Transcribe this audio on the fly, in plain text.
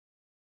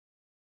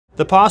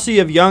The posse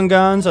of young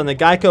guns on the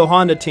GEICO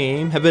Honda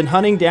team have been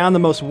hunting down the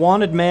most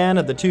wanted man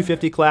of the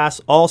 250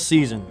 class all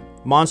season,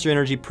 Monster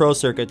Energy Pro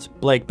Circuit's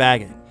Blake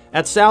Baggett.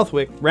 At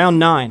Southwick, round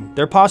 9,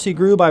 their posse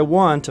grew by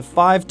 1 to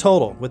 5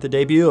 total with the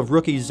debut of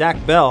rookie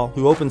Zach Bell,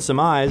 who opened some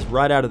eyes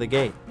right out of the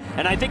gate.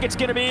 And I think it's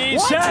going to be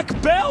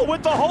Zach Bell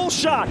with the hole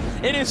shot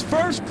in his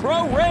first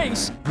pro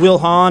race. Wil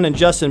Hahn and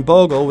Justin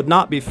Bogle would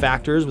not be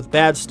factors with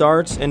bad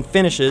starts and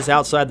finishes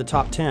outside the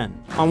top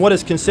 10. On what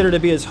is considered to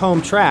be his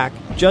home track,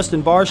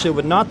 Justin Barcia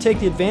would not take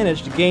the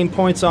advantage to gain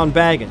points on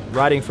Baggett,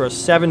 riding for a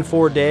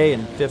 7-4 day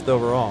and 5th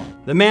overall.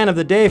 The man of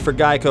the day for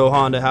GEICO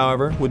Honda,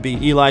 however, would be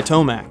Eli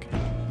Tomac.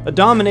 A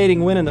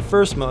dominating win in the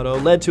first moto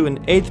led to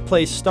an 8th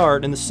place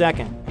start in the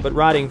second, but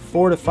riding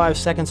 4 to 5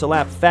 seconds a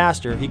lap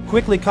faster, he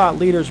quickly caught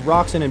leaders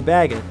Roczen and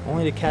Baggett,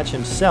 only to catch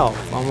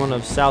himself on one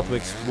of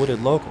Southwick's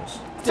wooded locals.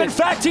 In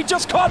fact, he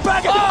just caught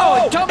Baggett.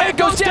 Oh, Tomac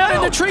goes down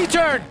in the tree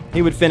turn.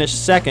 He would finish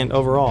 2nd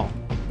overall.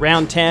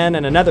 Round 10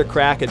 and another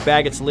crack at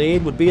Baggett's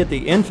lead would be at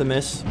the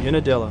infamous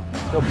Unadilla.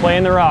 He'll play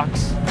in the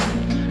rocks.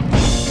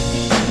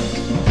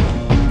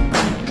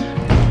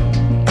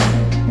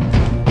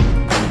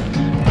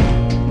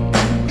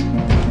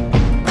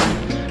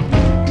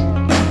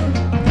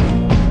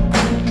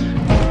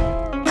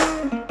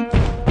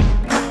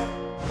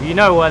 You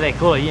know why they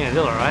call it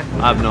Unadilla, right?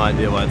 I have no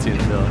idea why it's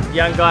Unadilla.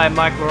 Young guy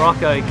Mike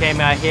Morocco came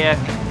out here,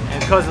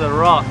 and because of the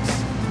rocks,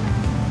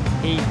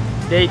 he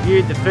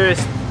debuted the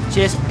first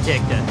chest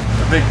protector.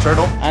 A big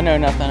turtle? I know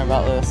nothing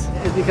about this.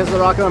 Is because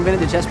Morocco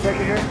invented the chest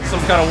protector here? Some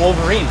kind of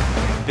Wolverine.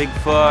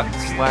 Bigfoot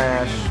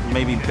 /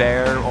 maybe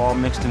bear all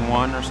mixed in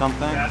one or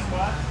something.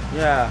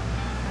 Yeah.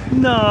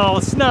 No,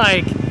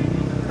 snake!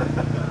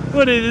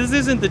 This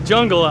isn't the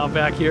jungle out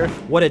back here.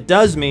 What it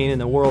does mean in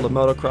the world of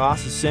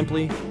motocross is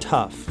simply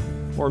tough.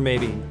 Or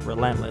maybe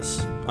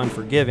relentless,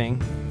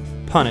 unforgiving,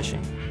 punishing.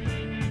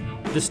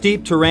 The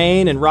steep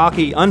terrain and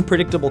rocky,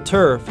 unpredictable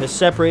turf has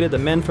separated the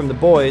men from the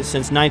boys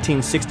since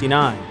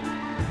 1969.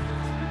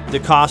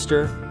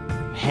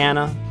 DeCoster,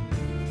 Hannah,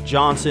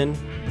 Johnson,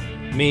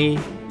 me,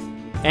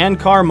 and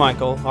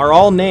Carmichael are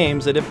all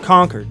names that have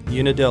conquered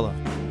Unadilla.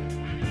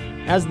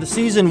 As the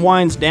season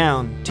winds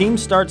down,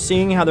 teams start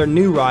seeing how their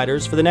new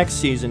riders for the next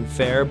season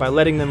fare by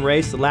letting them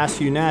race the last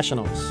few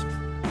nationals.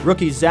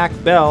 Rookie Zach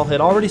Bell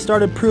had already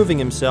started proving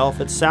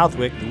himself at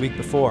Southwick the week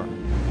before.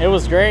 It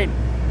was great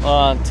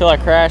until I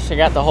crashed. I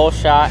got the whole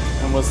shot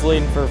and was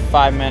leading for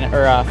 5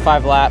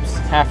 laps,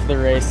 half of the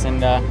race,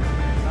 and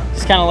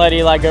just kind of let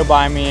Eli go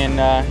by me.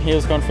 And he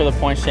was going for the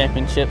points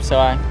championship, so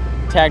I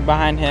tagged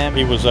behind him.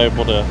 He was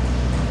able to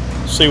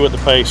see what the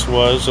pace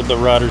was of the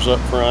riders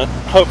up front.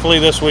 Hopefully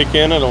this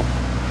weekend it'll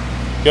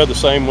go the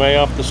same way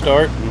off the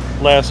start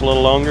and last a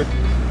little longer.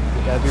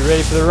 You gotta be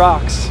ready for the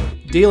rocks.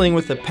 Dealing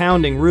with the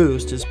pounding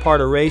roost is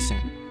part of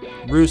racing.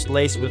 Roost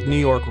laced with New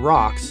York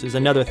rocks is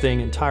another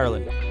thing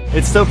entirely.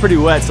 It's still pretty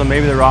wet, so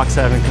maybe the rocks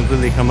haven't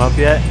completely come up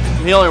yet.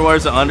 He only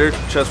wears the under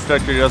chest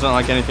protector. He doesn't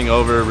like anything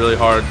over really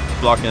hard,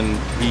 blocking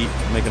heat,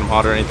 making him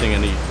hot or anything,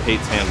 and he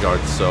hates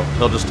handguards, so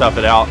he'll just tough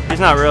it out. He's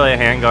not really a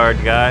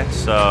handguard guy,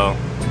 so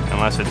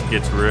unless it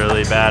gets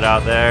really bad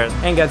out there.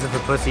 Handguards are for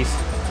pussies.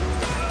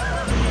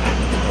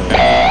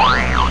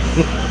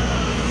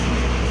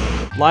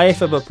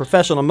 Life of a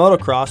professional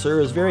motocrosser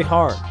is very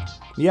hard.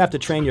 You have to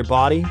train your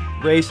body,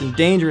 race in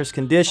dangerous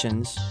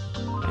conditions,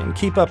 and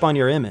keep up on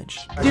your image.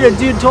 Dude, a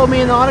dude told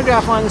me in the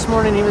autograph line this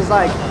morning, he was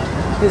like,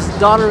 his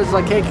daughter was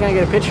like, hey, can I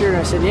get a picture? And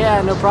I said,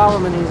 yeah, no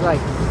problem. And he's like,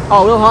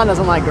 oh, Wil Hahn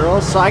doesn't like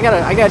girls, so I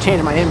gotta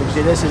change my image,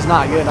 dude. This is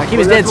not good. Like, he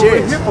was dead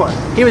serious.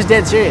 He was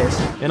dead serious.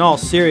 In all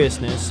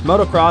seriousness,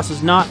 motocross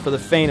is not for the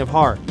faint of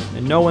heart,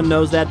 and no one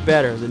knows that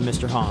better than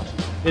Mr. Hahn.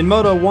 In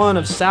Moto 1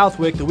 of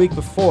Southwick the week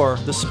before,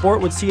 the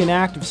sport would see an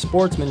act of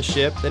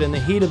sportsmanship that in the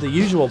heat of the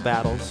usual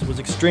battles was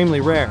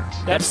extremely rare.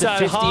 That's the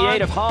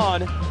 58 of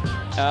Hahn.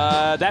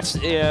 That's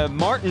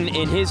Martin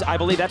in his, I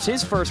believe that's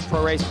his first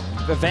pro race.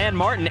 Van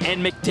Martin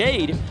and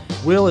McDade.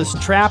 Will is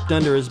trapped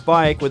under his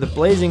bike with a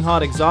blazing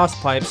hot exhaust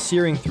pipe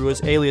searing through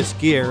his alias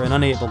gear and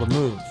unable to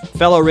move.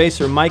 Fellow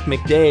racer Mike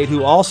McDade,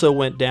 who also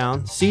went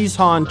down, sees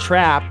Hahn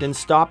trapped and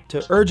stopped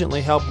to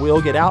urgently help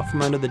Will get out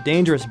from under the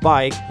dangerous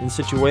bike and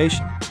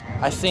situation.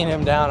 I seen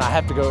him down, I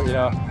have to go,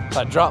 so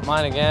I dropped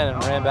mine again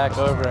and ran back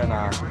over, and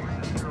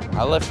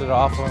I lifted it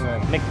off him.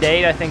 And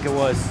McDade, I think it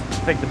was,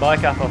 picked the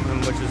bike up off him,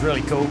 which was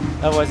really cool.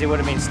 Otherwise he would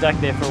have been stuck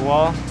there for a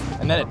while.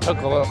 And then it took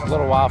a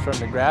little while for him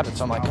to grab it,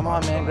 so I'm like, come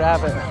on, man,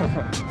 grab it.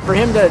 For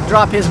him to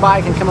drop his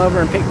bike and come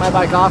over and pick my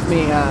bike off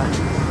me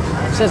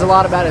says a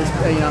lot about his,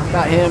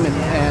 about him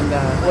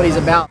and what he's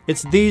about.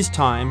 It's these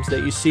times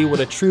that you see what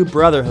a true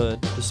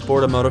brotherhood the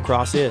sport of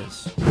motocross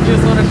is. You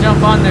just want to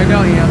jump on there,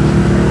 don't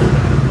you?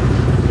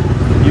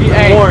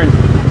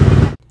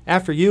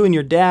 After you and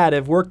your dad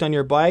have worked on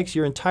your bikes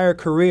your entire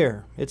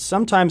career, it's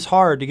sometimes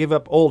hard to give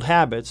up old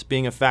habits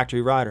being a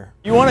factory rider.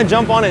 You want to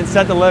jump on it and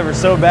set the lever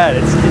so bad,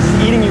 it's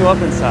eating you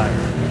up inside.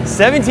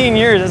 17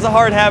 years, that's a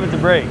hard habit to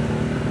break.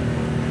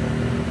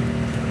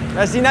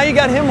 Now see, now you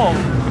got him home.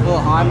 A little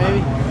high,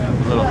 maybe?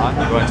 little hot.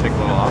 You go ahead and take a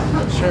little off.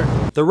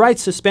 Sure. The right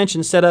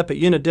suspension setup at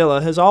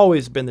Unadilla has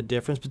always been the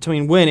difference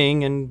between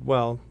winning and,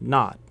 well,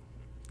 not.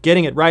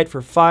 Getting it right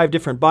for 5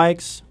 different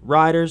bikes,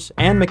 riders,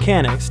 and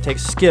mechanics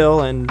takes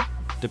skill and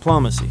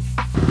diplomacy.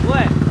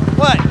 What?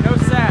 No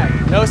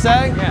sag. No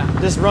sag? Yeah.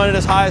 Just run it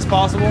as high as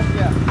possible?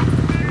 Yeah.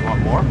 You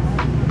want more?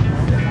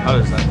 How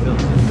does that feel?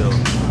 Does it feel?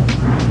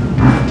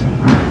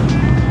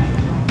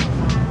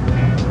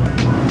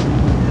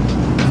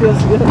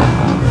 Feels good.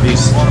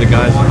 The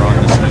guys that are on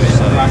this new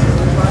side.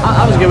 I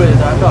was good with it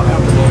though. I felt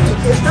comfortable.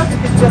 It's not that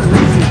it's gonna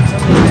race it.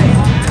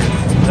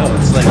 No,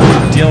 it's like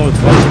dealing with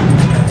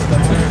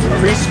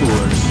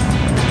preschoolers.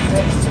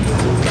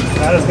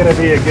 That is going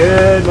to be a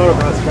good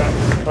motocross track.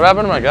 What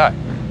happened to my guy?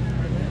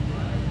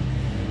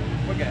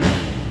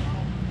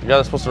 The guy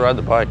that's supposed to ride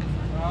the bike.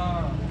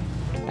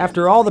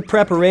 After all the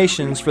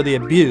preparations for the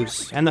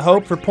abuse and the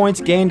hope for points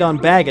gained on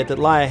Baggett that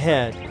lie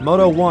ahead,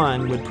 Moto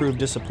 1 would prove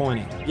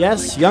disappointing.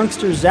 Yes,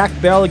 youngster Zach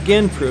Bell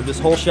again proved his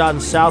whole shot in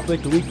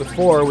Southwick the week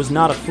before was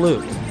not a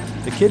fluke.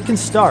 The kid can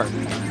start,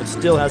 but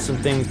still has some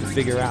things to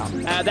figure out.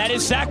 That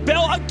is Zach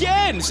Bell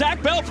again.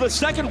 Zach Bell, for the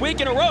 2nd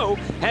week in a row,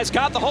 has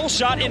got the whole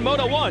shot in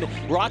Moto 1.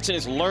 Roczen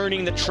is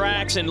learning the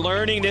tracks and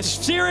learning this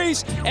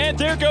series, and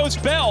there goes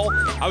Bell.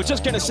 I was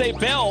just going to say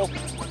Bell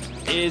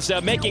is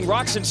making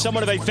Roczen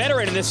somewhat of a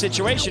veteran in this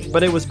situation.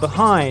 But it was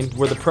behind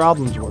where the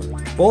problems were.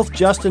 Both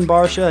Justin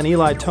Barcia and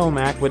Eli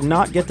Tomac would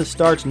not get the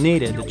starts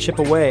needed to chip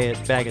away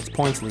at Baggett's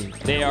points lead.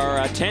 They are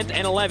 10th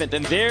and 11th,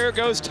 and there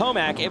goes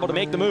Tomac, able to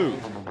make the move.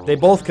 They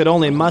both could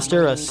only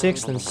muster a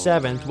 6th and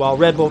 7th, while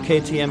Red Bull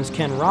KTM's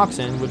Ken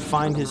Roczen would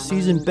find his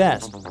season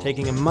best,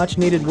 taking a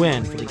much-needed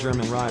win for the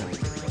German rider.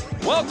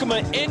 Welcome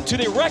into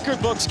the record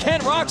books,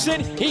 Ken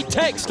Roczen. He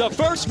takes the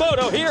first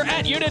moto here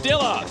at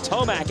Unadilla.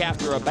 Tomac,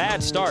 after a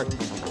bad start,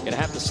 gonna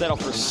have to settle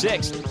for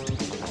 6th,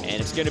 and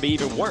it's gonna be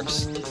even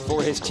worse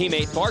for his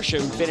teammate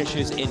Barcia, who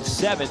finishes in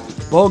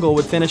 7th. Bogle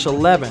would finish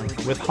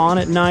 11th, with Hahn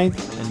at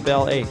 9th and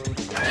Bell 8th.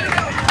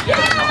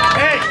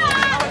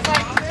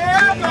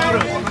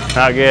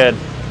 Not good.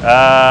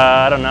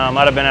 I don't know.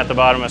 Might have been at the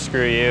bottom of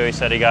Screw You. He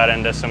said he got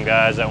into some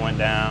guys that went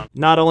down.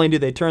 Not only do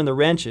they turn the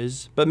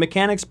wrenches, but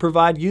mechanics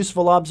provide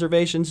useful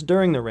observations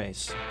during the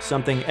race,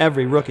 something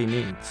every rookie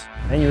needs.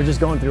 And you were just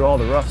going through all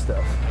the rough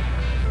stuff.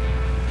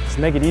 Just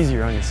make it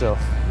easier on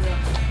yourself.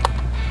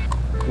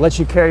 Let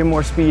you carry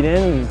more speed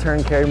in and in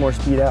turn carry more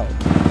speed out.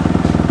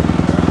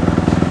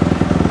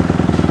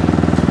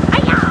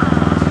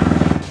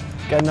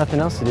 Got nothing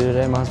else to do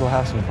today, might as well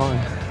have some fun.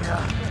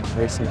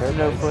 Race some dirt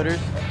No bikes. footers.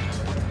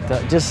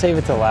 Just save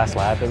it till last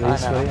lap at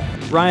least, will you?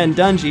 Ryan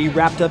Dungey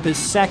wrapped up his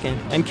 2nd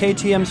and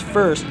KTM's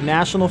first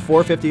National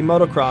 450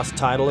 motocross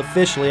title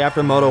officially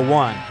after Moto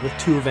 1, with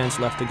 2 events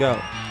left to go.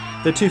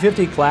 The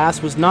 250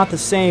 class was not the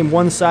same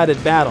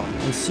one-sided battle,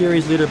 and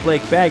series leader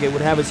Blake Baggett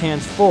would have his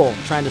hands full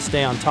trying to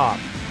stay on top.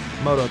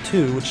 Moto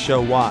 2 would show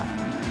why.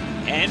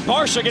 And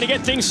Barcia gonna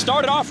get things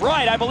started off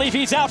right. I believe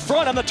he's out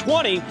front on the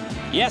 20.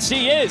 Yes,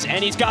 he is,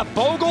 and he's got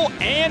Bogle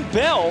and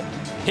Bell,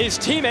 his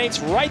teammates,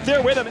 right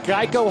there with him.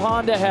 GEICO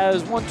Honda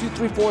has 1, 2,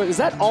 3, 4. Is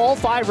that all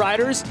 5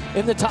 riders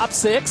in the top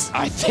 6?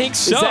 I think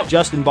so.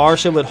 Justin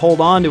Barcia would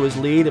hold on to his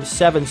lead of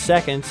 7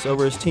 seconds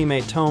over his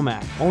teammate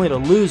Tomac, only to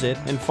lose it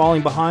and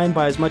falling behind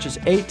by as much as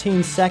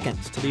 18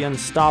 seconds to the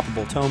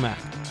unstoppable Tomac.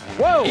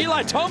 Whoa!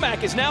 Eli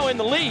Tomac is now in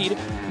the lead.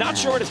 Not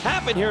sure what has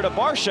happened here to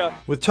Barcia.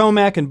 With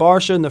Tomac and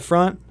Barcia in the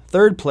front,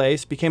 3rd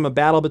place became a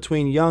battle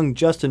between young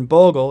Justin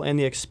Bogle and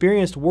the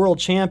experienced world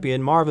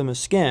champion Marvin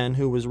Musquin,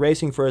 who was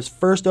racing for his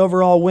first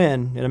overall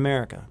win in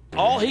America.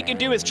 All he can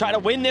do is try to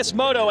win this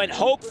moto and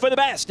hope for the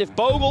best. If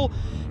Bogle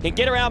can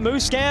get around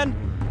Musquin,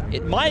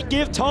 it might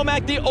give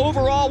Tomac the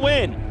overall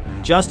win.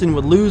 Justin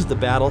would lose the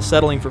battle,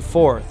 settling for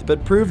 4th,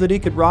 but proved that he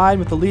could ride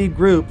with the lead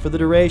group for the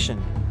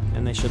duration,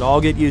 and they should all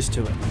get used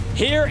to it.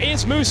 Here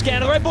is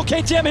Musquin, the Red Bull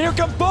KTM, and here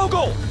comes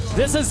Bogle.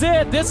 This is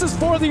it. This is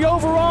for the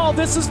overall.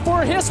 This is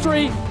for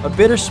history. A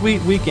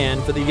bittersweet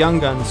weekend for the Young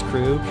Guns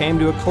crew came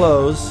to a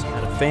close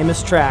at a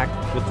famous track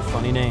with the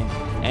funny name.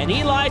 And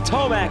Eli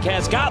Tomac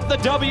has got the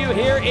W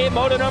here in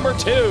Moto number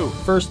 2.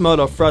 First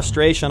moto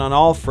frustration on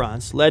all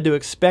fronts led to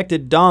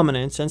expected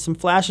dominance and some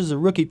flashes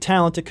of rookie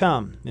talent to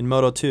come in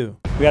Moto 2.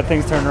 We got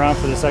things turned around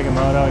for the 2nd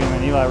moto.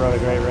 Eli rode a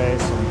great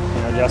race,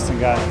 and Justin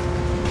got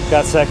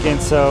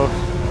 2nd, so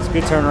it's a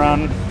good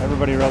turnaround.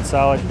 Everybody rode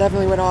solid.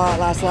 Definitely went all out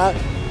last lap,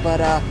 but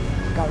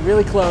got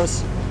really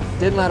close.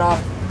 Didn't let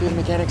off through the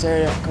mechanics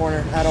area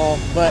corner at all,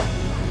 but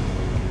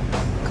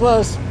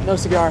close, no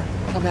cigar.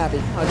 I'm happy.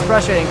 It's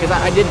frustrating because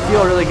I did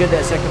feel really good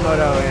that 2nd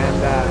moto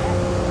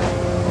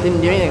and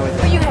didn't do anything with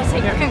it. Well, you guys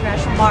take your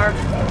congrats from Marv.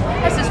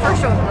 That's his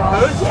first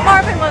overall.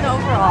 Marvin won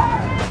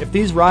overall. If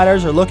these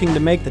riders are looking to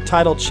make the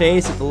title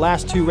chase at the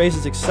last 2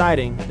 races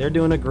exciting, they're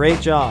doing a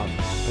great job,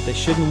 but they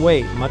shouldn't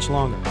wait much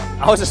longer.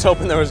 I was just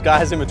hoping there was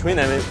guys in between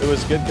them. It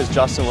was good because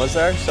Justin was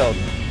there, so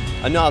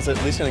I know I was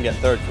at least going to get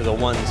 3rd because the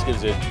 1 just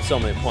gives you so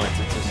many points.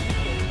 It's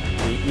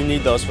just, you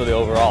need those for the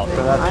overall.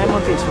 I am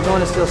on pace. We're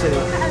going to Steel City.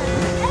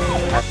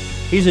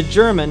 He's a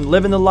German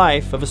living the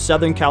life of a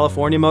Southern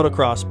California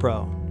motocross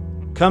pro.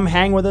 Come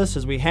hang with us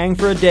as we hang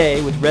for a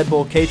day with Red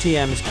Bull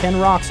KTM's Ken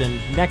Roczen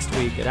next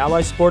week at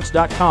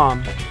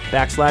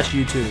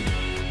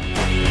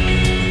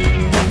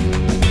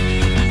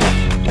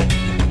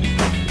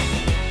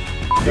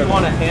AlliSports.com/YouTube. Do you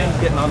want a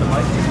hand getting on the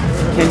mic?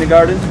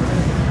 Kindergarten.